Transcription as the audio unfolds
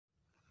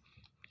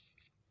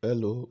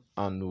Hello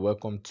and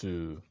welcome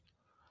to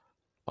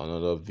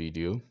another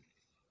video.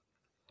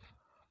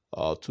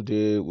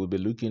 Today we'll be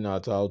looking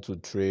at how to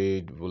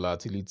trade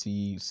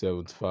volatility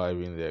 75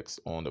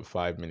 index on the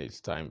 5 minutes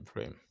time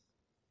frame.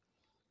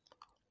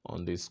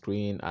 On the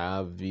screen I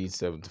have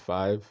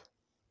V75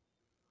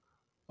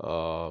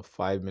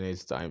 5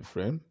 minutes time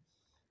frame,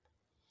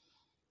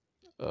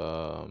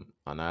 and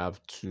I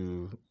have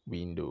two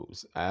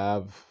windows. I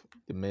have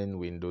the main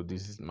window.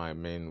 This is my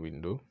main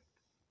window,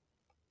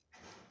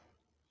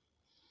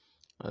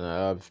 and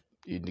I have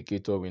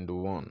indicator window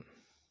 1.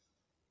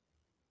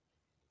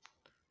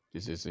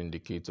 This is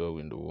indicator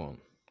window 1.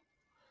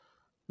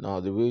 Now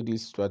the way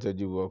this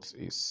strategy works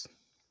is,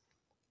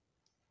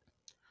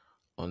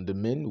 on the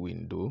main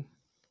window,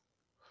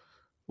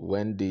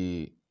 when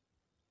the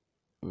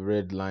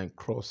red line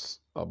cross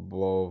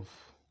above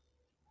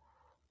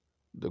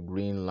the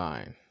green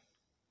line,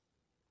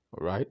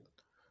 all right,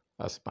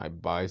 that's my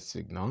buy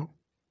signal.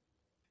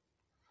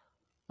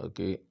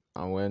 Okay,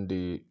 and when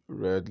the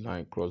red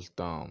line cross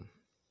down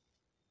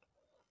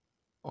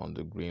on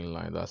the green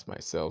line, that's my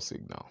sell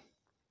signal.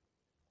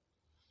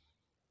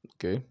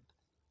 Okay,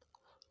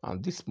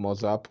 and this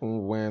must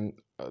happen when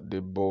they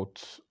are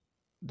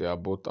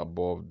both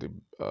above the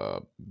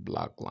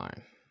black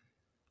line.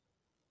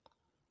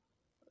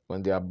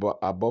 When they are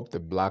above the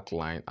black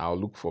line, I'll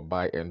look for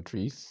buy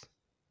entries.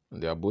 When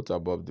they are both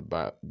above the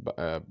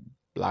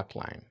black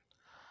line,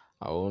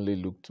 I only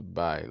look to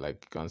buy.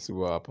 Like you can see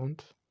what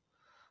happened.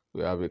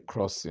 We have a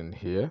crossing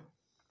here,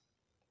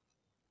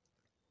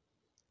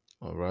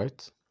 all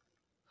right,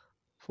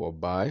 for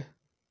buy,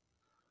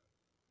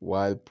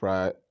 while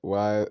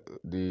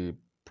the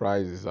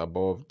price is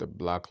above the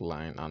black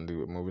line and the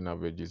moving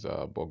averages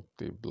are above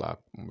the black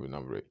moving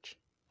average.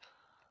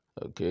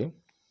 Okay,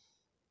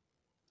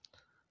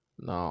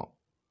 now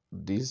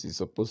this is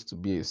supposed to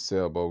be a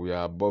sell, but we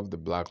are above the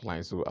black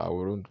line, so I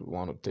wouldn't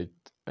want to take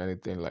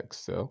anything like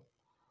sell.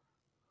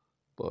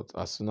 But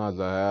as soon as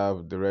I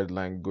have the red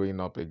line going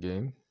up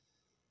again,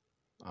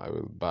 I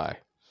will buy.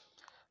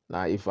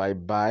 Now if I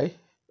buy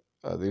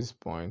at this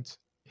point,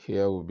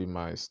 here will be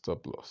my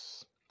stop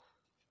loss.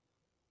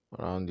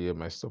 Around here,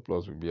 my stop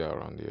loss will be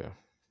around here.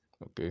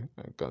 Okay,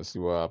 you can see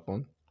what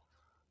happened.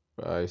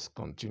 Price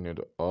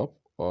continued up.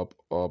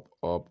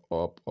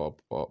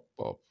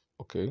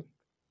 Okay,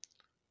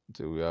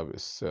 until we have a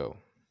sell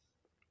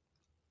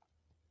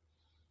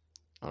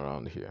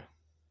around here.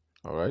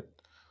 All right,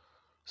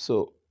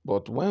 so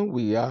but when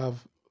we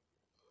have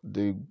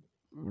the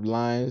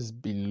lines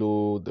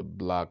below the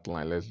black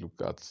line, let's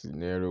look at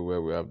scenario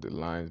where we have the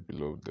lines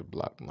below the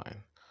black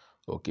line.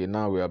 Okay,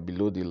 now we are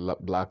below the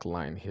black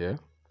line here.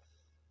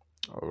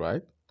 All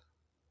right,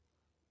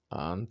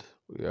 and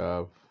we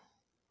have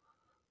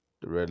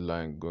the red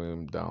line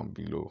going down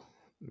below.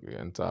 We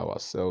enter our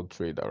sell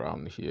trade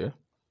around here,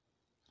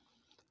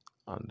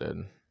 and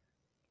then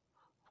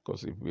of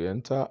course if we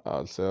enter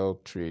our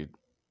sell trade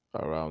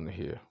around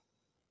here,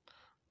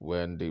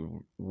 when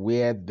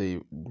where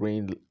the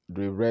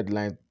red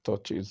line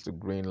touches the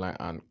green line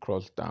and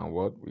cross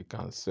downward, we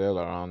can sell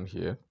around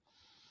here.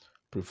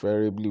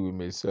 Preferably we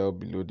may sell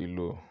below the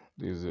low.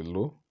 This is a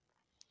low,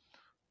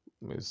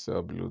 we may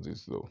sell below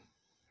this low.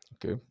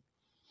 Okay,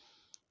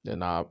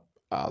 then our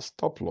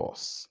stop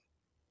loss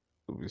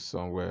will be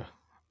somewhere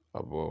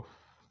above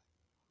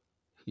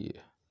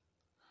here.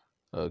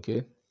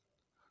 Okay,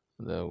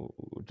 then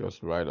we'll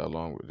just ride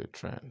along with the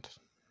trend.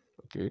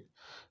 Okay,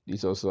 this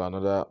is also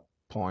another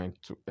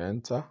point to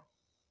enter.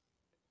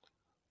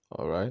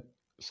 All right,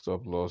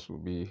 stop loss will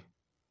be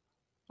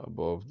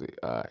above the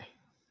eye.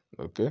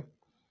 Okay,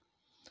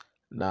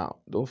 now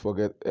don't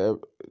forget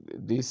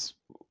this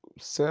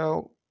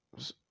sell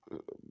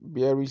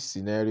bearish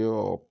scenario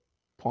or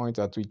point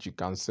at which you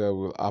can sell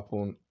will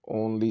happen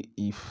only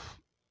if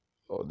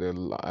the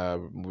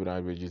moving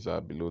averages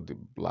are below the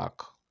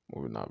black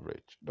moving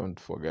average. Don't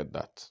forget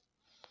that.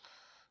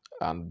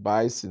 And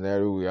buy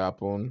scenario will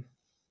happen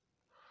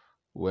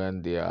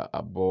when they are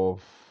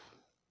above,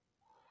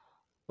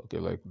 okay,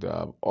 like they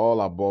are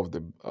all above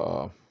the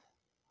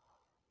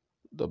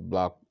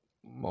black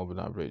moving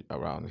average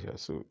around here.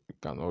 So you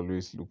can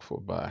always look for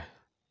buy.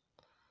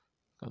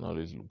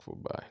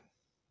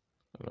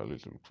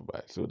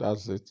 So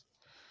that's it.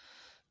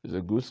 It's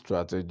a good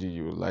strategy.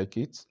 You will like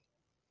it.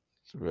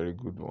 It's a very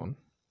good one.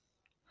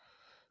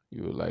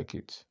 You will like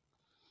it.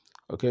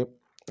 Okay,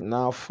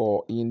 now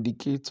for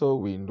indicator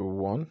window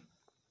 1,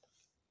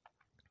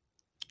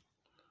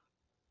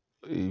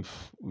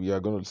 if we are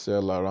going to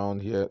sell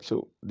around here,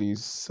 so the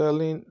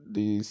selling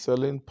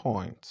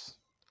point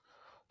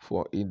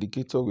for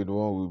indicator window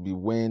 1 will be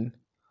when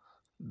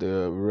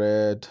the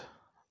red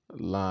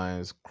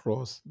lines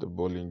cross the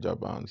Bollinger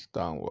Bands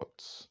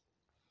downwards.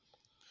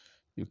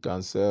 You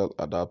can sell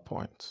at that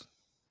point,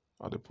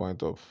 at the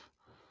point of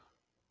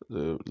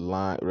the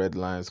red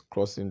lines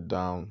crossing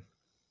down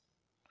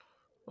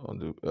on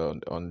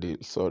the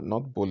so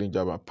not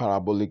Bollinger Band,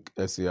 parabolic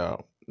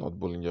SAR, not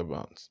Bollinger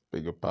Bands,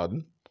 beg your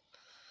pardon.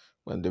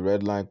 When the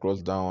red line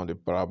crosses down on the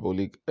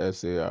parabolic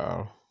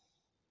SAR,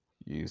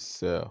 you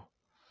sell.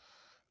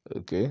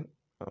 Okay,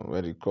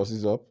 when it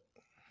crosses up,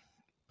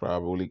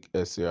 parabolic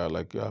SAR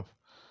like you have.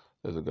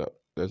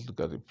 Let's look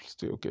at it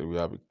still. Okay, we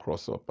have it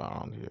cross up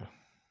around here.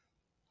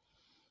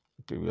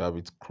 Okay, we have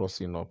it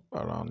crossing up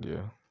around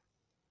here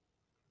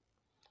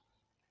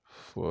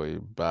for a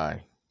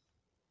buy.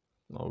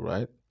 All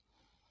right.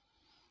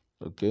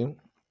 Okay,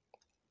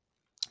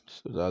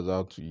 so that's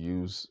how to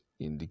use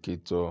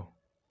indicator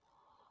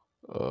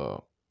uh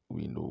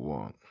window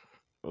one.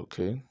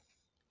 Okay,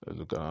 let's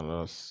look at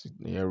another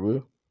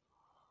scenario.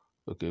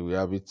 Okay, we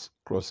have it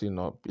crossing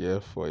up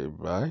here for a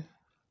buy.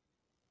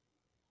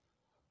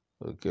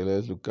 Okay,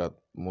 let's look at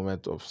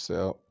moment of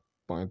sell,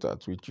 point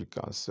at which you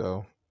can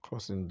sell,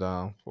 crossing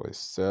down for a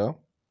sell,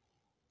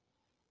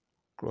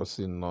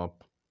 crossing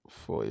up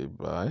for a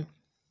buy.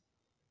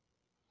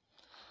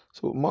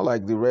 So more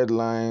like the red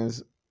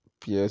lines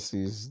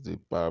pierces the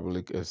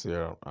parabolic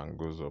SAR and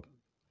goes up.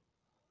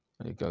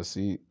 And you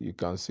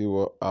can see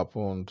what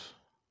happened.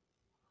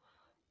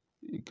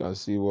 You can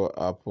see what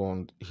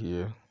happened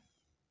here.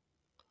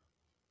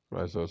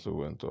 Price also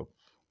went up.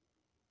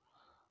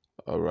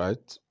 All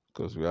right,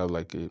 because we have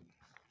like a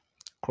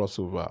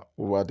crossover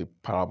over the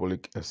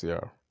parabolic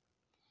SAR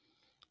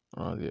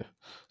around here.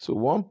 So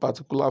one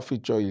particular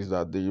feature is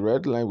that the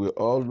red line will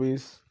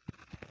always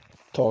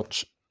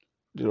touch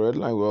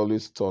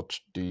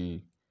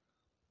the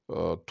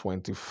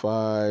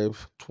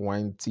 25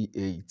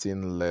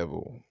 2018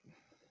 level.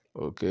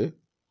 Okay,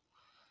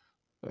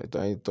 by the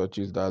time it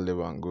touches that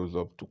level and goes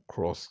up to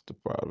cross the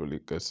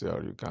parabolic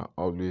SAR, you can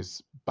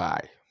always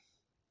buy.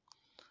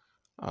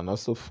 And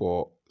also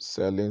for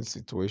selling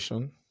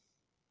situation,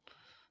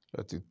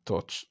 let it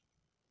touch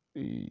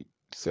the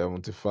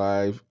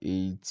 75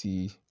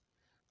 80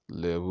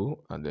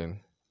 level and then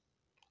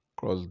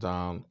cross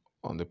down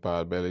on the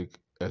parabolic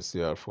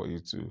SAR for you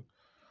to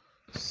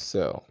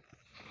sell.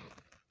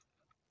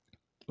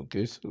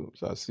 Okay, so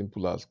it's as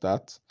simple as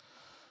that.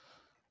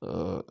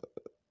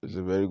 It's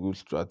a very good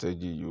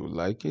strategy. You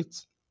like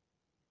it.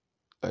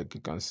 Like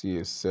you can see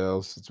a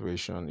sell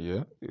situation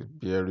here, a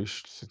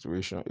bearish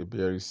situation, a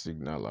bearish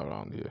signal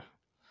around here.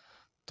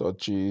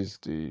 Touches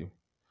the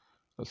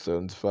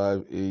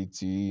 75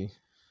 80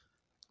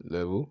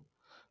 level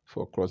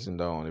for crossing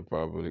down on the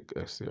parabolic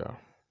SAR.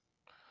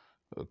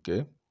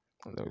 Okay,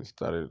 and then we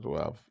started to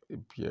have a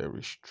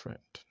bearish trend.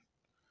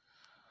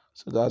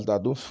 So that's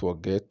that. Don't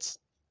forget,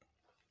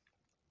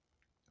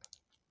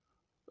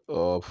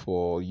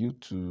 for you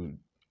to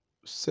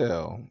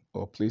sell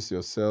or place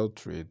your sell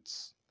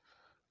trades,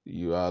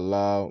 you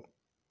allow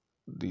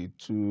the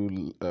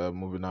two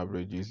moving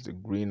averages, the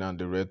green and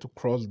the red, to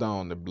cross down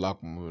on the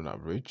black moving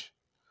average.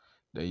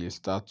 Then you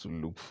start to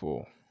look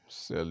for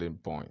selling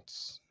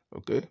points.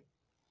 Okay,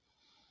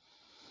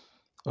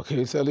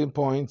 selling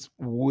points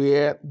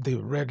where the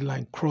red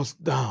line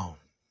crossed down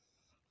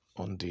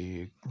on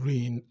the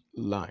green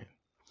line,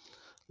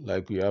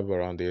 like we have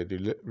around there.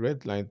 The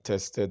red line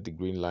tested the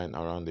green line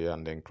around there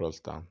and then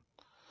crossed down.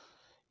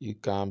 You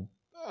can,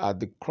 at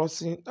the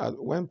crossing,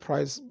 when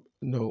price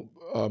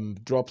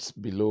drops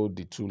below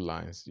the two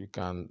lines, you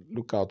can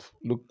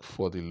look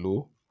for the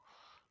low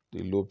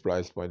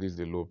price point. This is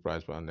the low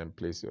price point, and then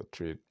place your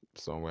trade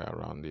somewhere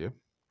around here.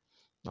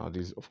 Now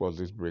this, of course,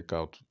 this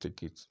breakout to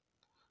take it,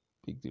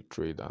 pick the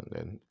trade, and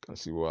then you can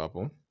see what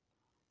happens.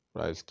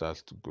 Price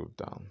starts to go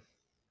down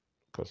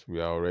because we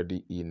are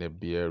already in a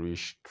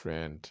bearish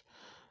trend,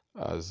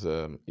 as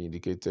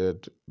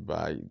indicated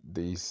by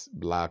this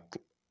black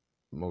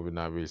moving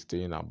average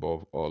staying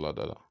above all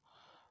other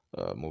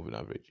moving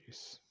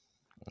averages.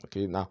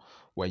 Okay, now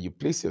when you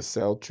place your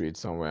sell trade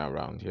somewhere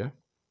around here,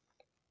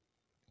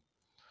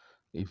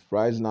 if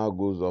price now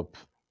goes up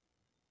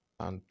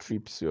and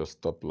trips your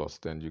stop loss,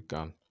 then you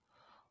can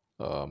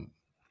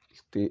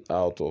stay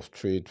out of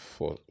trade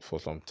for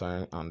some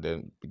time and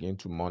then begin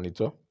to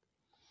monitor.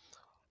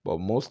 But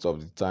most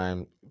of the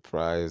time,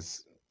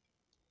 price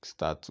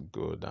start to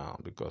go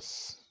down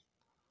because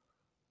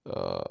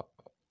uh,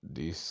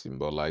 this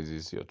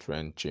symbolizes your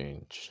trend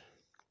change.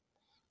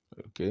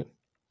 Okay,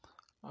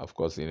 of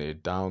course, in a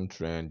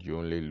downtrend, you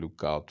only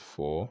look out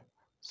for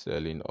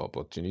selling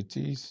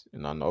opportunities.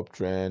 In an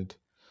uptrend,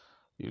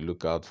 you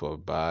look out for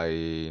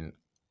buying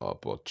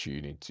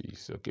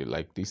opportunities. Okay,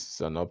 like this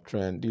is an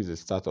uptrend. This is the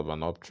start of an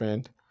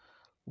uptrend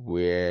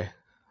where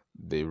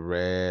the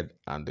red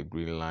and the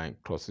green line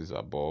crosses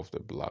above the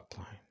black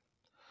line.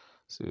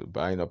 So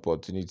buying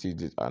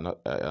opportunity, an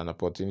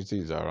opportunity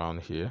is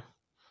around here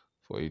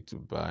for you to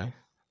buy.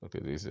 Okay,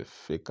 this is a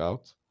fake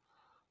out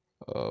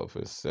of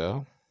a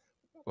sell.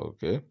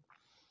 Okay,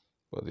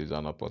 but there's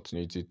an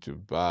opportunity to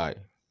buy.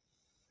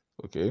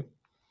 Okay,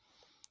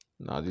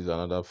 now this is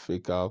another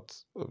fake out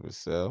of a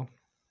sell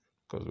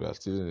because we are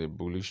still in a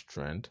bullish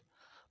trend,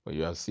 but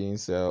you are seeing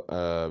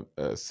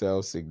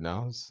sell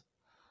signals.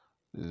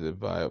 This is a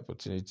buy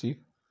opportunity.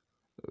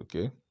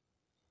 Okay,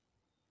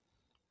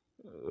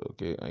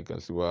 I can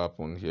see what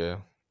happened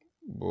here.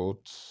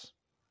 Both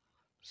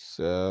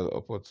sell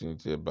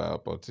opportunity, buy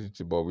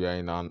opportunity, but we are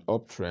in an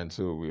uptrend,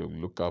 so we'll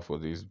look out for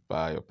this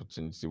buy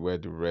opportunity where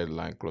the red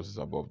line crosses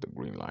above the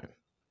green line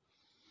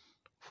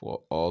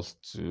for us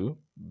to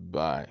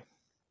buy.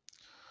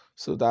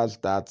 So that's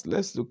that.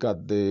 Let's look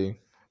at the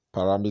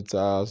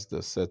parameters,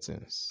 the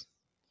settings.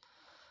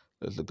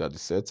 Let's look at the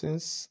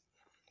settings.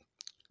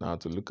 Now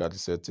to look at the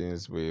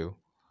settings, we'll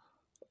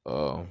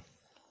uh,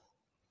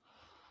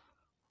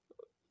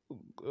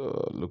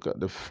 look at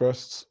the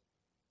first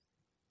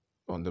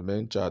on the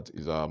main chart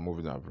is our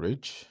moving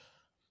average,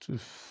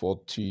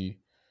 240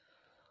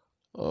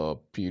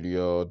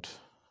 period.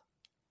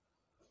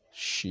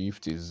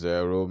 Shift is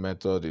 0,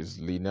 method is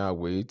linear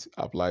weight,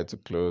 apply to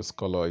close,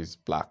 color is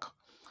black.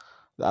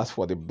 That's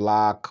for the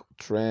black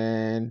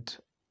trend.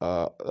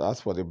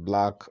 That's for the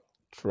black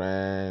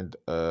trend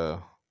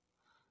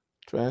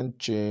trend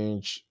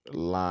change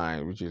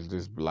line, which is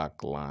this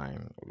black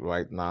line.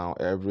 Right now,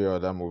 every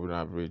other moving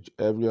average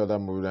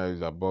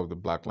is above the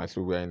black line,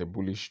 so we are in a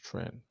bullish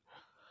trend.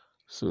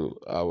 So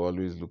I will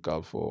always look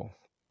out for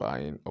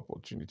buying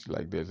opportunity.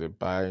 Like there's a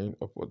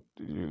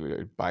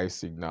buy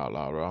signal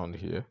around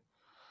here.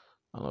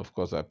 And of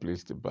course, I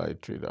placed the buy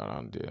trade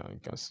around there, and you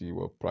can see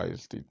what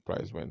price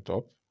went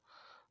up.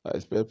 I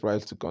expect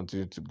price to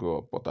continue to go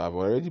up, but I've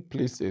already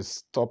placed a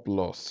stop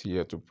loss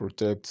here to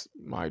protect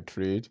my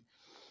trade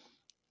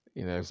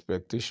in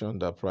expectation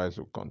that price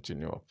will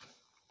continue up.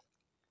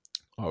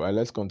 All right,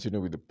 let's continue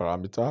with the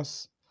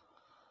parameters.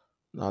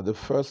 Now, the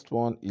first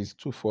one is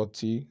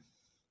 240.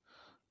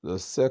 The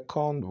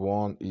second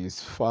one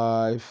is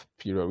 5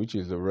 period, which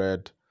is the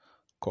red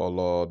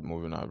colored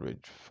moving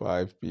average.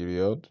 5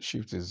 period,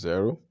 shift is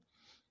 0.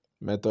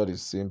 Method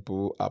is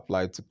simple,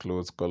 apply to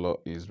close, color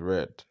is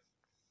red.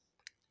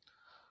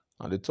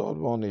 And the third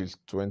one is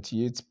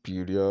 28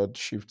 period,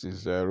 shift is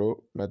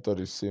 0. Method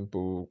is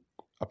simple,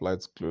 apply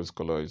to close,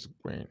 color is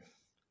green.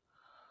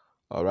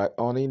 All right,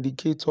 on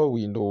indicator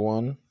window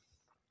 1,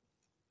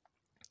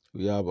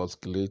 we have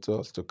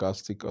oscillator,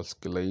 stochastic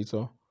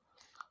oscillator.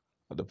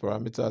 The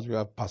parameters, we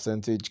have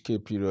percentage K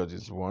period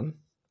is 1.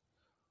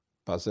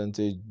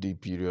 Percentage D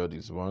period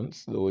is 1.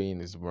 Slow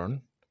in is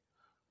 1.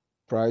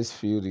 Price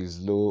field is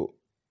low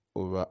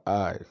over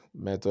high.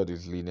 Method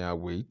is linear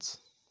weight.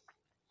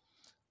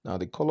 Now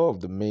the color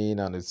of the main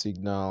and the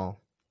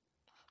signal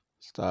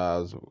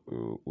stars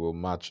will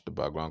match the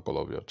background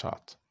color of your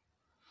chart.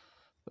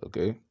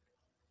 Okay.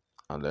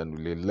 And then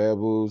the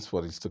levels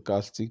for the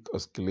stochastic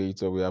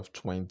oscillator, we have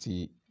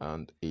 20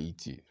 and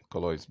 80.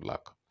 Color is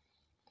black.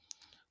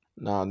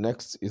 Now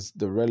next is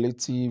the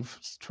relative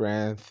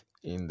strength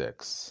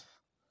index.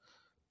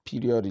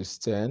 Period is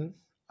 10.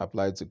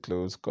 Applied to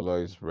close,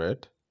 color is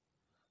red.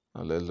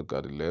 And let's look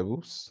at the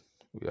levels.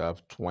 We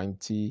have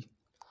 20,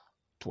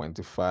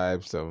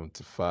 25,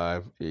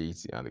 75,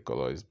 80, and the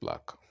color is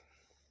black.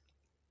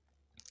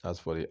 As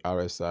for the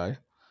RSI,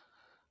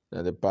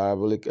 then the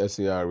parabolic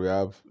SAR, we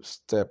have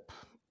step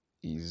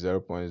is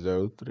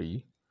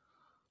 0.03,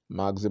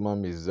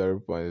 maximum is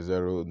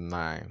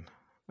 0.09,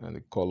 and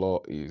the color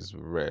is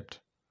red.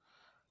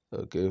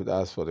 Okay,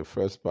 that's for the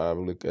first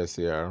parabolic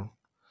SAR.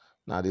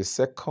 Now the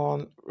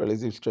second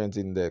relative strength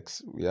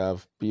index, we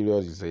have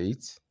period is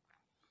 8,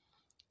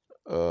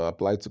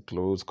 apply to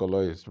close,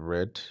 color is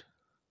red.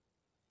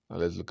 Now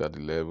let's look at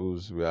the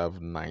levels. We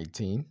have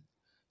 19,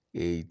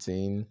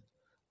 18,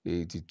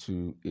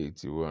 82,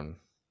 81.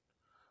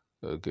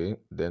 Okay,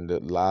 then the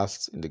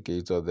last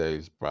indicator there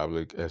is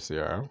parabolic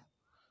SAR.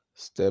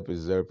 Step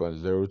is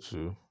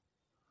 0.02,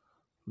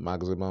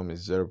 maximum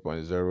is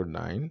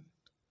 0.09,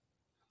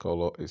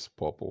 color is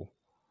purple.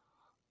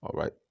 All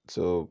right,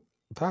 so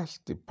that's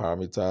the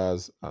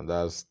parameters, and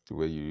that's the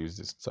way you use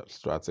this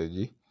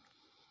strategy.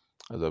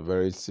 It's a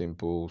very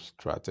simple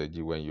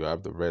strategy. When you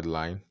have the red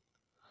line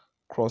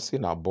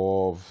crossing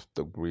above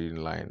the green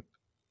line,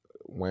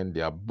 when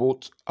they are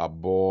both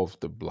above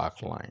the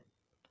black line,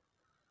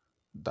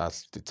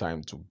 that's the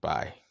time to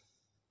buy.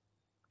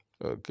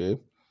 Okay,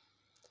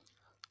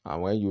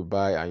 and when you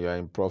buy and you are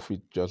in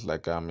profit, just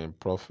like I'm in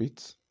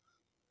profit,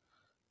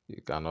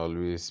 you can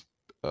always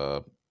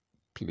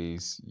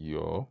place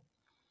your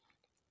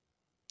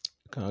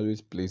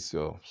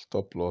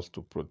stop loss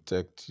to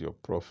protect your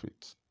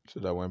profit, so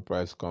that when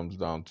price comes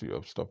down to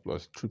your stop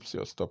loss, trips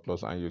your stop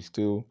loss, and you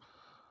still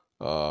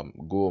go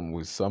home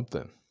with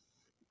something.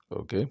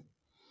 Okay,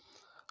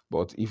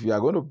 but if you are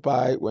going to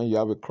buy when you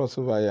have a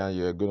crossover here and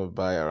you're going to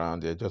buy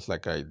around there, just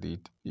like I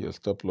did, your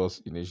stop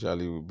loss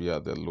initially will be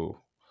at the low.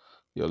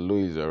 Your low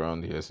is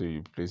around here, so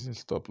you place a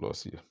stop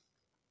loss here.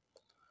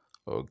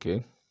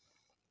 Okay,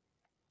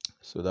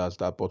 so that's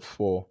that. But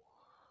for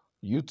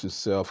you to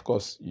sell, of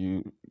course,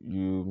 you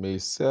may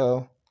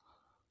sell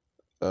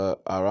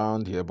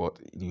around here, but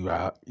you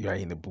are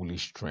in a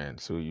bullish trend,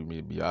 so you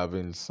may be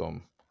having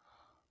some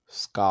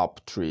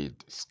scalp trade,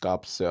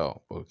 scalp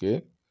sell.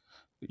 Okay,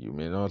 you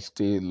may not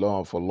stay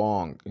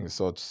long in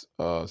such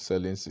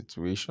selling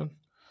situation,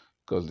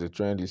 because the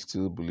trend is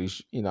still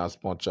bullish, in as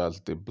much as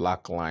the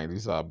black line,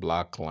 these are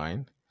black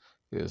line,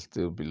 is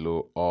still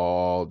below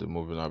all the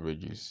moving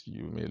averages.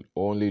 You may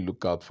only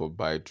look out for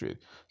buy trade.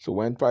 So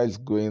when price is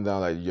going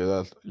down, like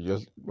just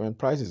when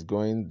price is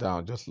going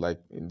down, just like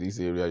in this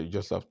area, you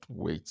just have to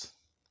wait.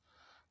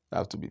 You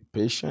have to be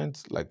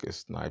patient like a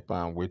sniper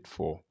and wait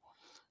for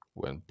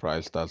when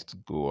price starts to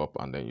go up,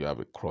 and then you have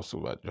a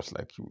crossover just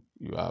like you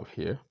have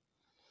here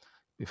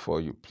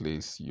before you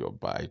place your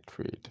buy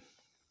trade.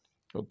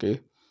 Okay,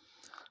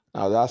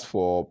 now that's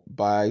for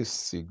buy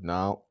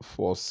signal.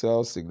 For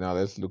sell signal,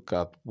 let's look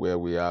at where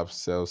we have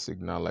sell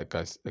signal like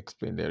I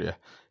explained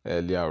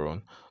earlier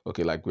on.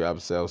 Okay, like we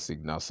have sell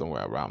signal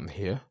somewhere around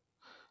here.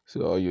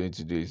 So all you need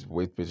to do is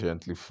wait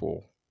patiently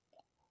for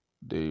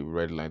the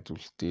red line to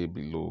stay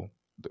below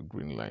the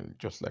green line,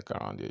 just like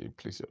around here. You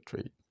place your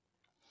trade,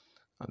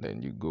 and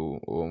then you go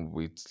on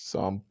with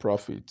some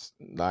profits.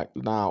 Like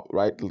now,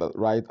 right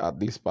at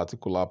this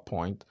particular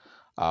point,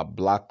 our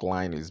black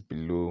line is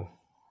below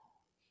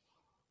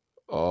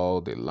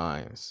all the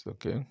lines.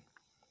 Okay,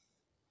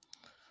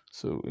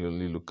 so we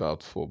only look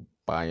out for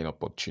buying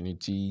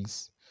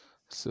opportunities.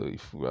 So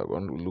if we are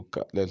going to look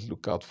at, let's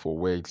look out for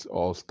where it's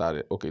all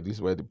started. Okay, this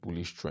is where the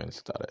bullish trend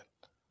started.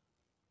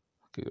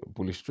 Okay, the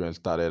bullish trend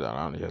started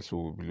around here, so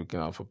we'll be looking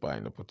out for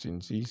buying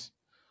opportunities.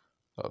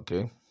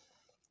 Okay,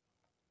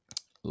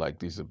 like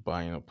this is a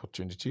buying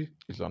opportunity.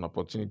 It's an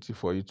opportunity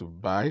for you to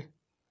buy.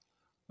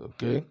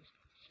 Okay,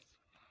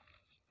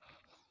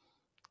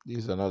 this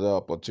is another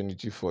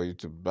opportunity for you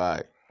to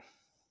buy.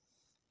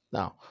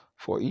 Now,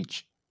 for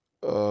each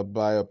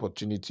buy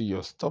opportunity,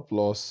 your stop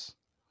loss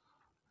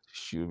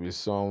should be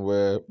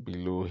somewhere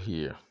below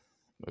here.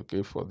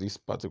 Okay, for this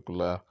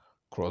particular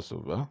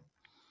crossover,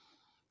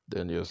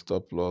 then your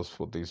stop loss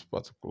for this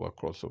particular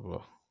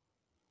crossover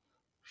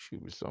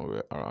should be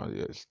somewhere around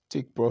here.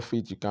 Take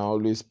profit, you can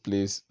always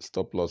place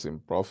stop loss in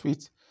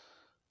profit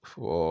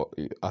for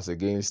as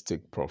against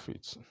take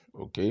profit.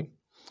 Okay,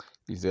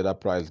 is either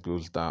price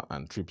goes down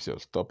and trips your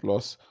stop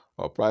loss,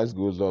 or price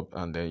goes up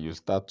and then you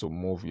start to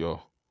move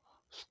your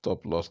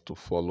stop loss to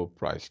follow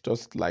price,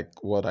 just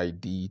like what I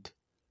did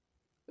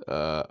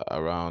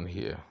around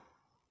here,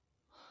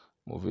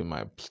 moving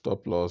my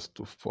stop loss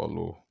to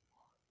follow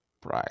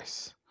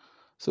price.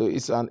 So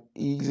it's an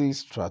easy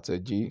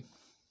strategy.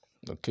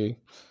 Okay,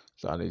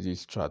 it's an easy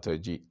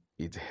strategy.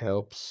 It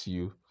helps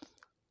you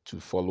to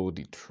follow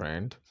the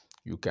trend.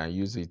 You can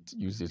use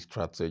this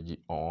strategy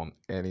on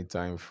any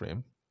time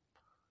frame.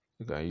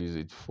 You can use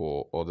it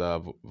for other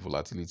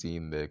volatility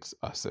index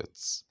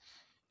assets.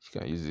 You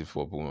can use it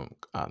for boom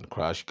and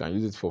crash. You can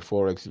use it for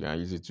forex. You can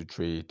use it to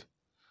trade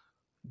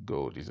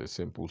gold. It's a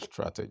simple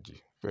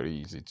strategy, very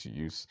easy to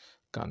use,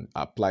 can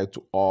apply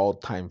to all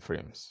time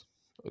frames.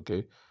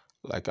 Okay,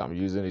 like I'm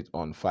using it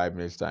on 5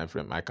 minutes time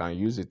frame, I can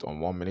use it on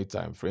 1 minute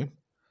time frame,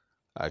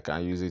 I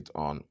can use it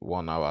on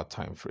 1 hour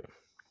time frame.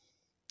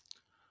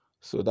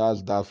 So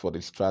that's that for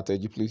the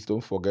strategy. Please don't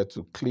forget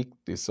to click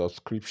the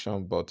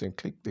subscription button,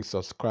 click the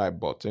subscribe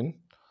button,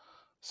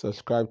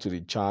 subscribe to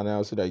the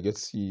channel so that you get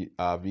to see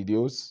our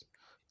videos.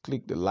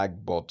 Click the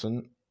like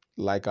button,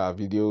 like our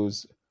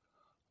videos.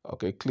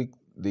 Okay, click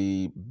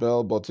the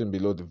bell button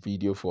below the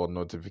video for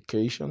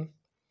notification.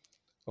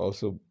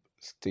 Also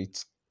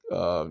state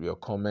your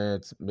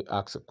comments,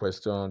 ask a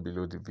question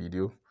below the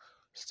video,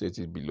 state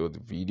it below the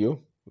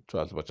video. We'll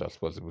try as much as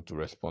possible to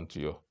respond to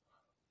your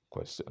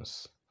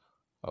questions.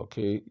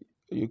 Okay,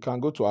 you can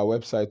go to our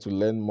website to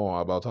learn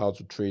more about how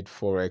to trade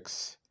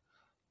forex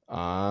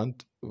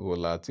and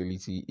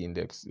volatility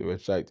index. The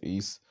website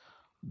is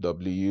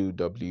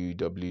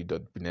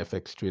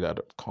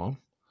www.benefxtrader.com.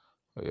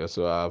 We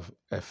also have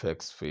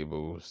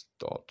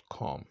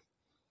fxfables.com.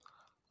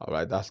 All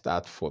right, that's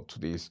that for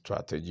today's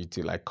strategy.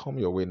 Till I come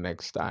your way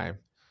next time,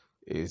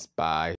 is bye.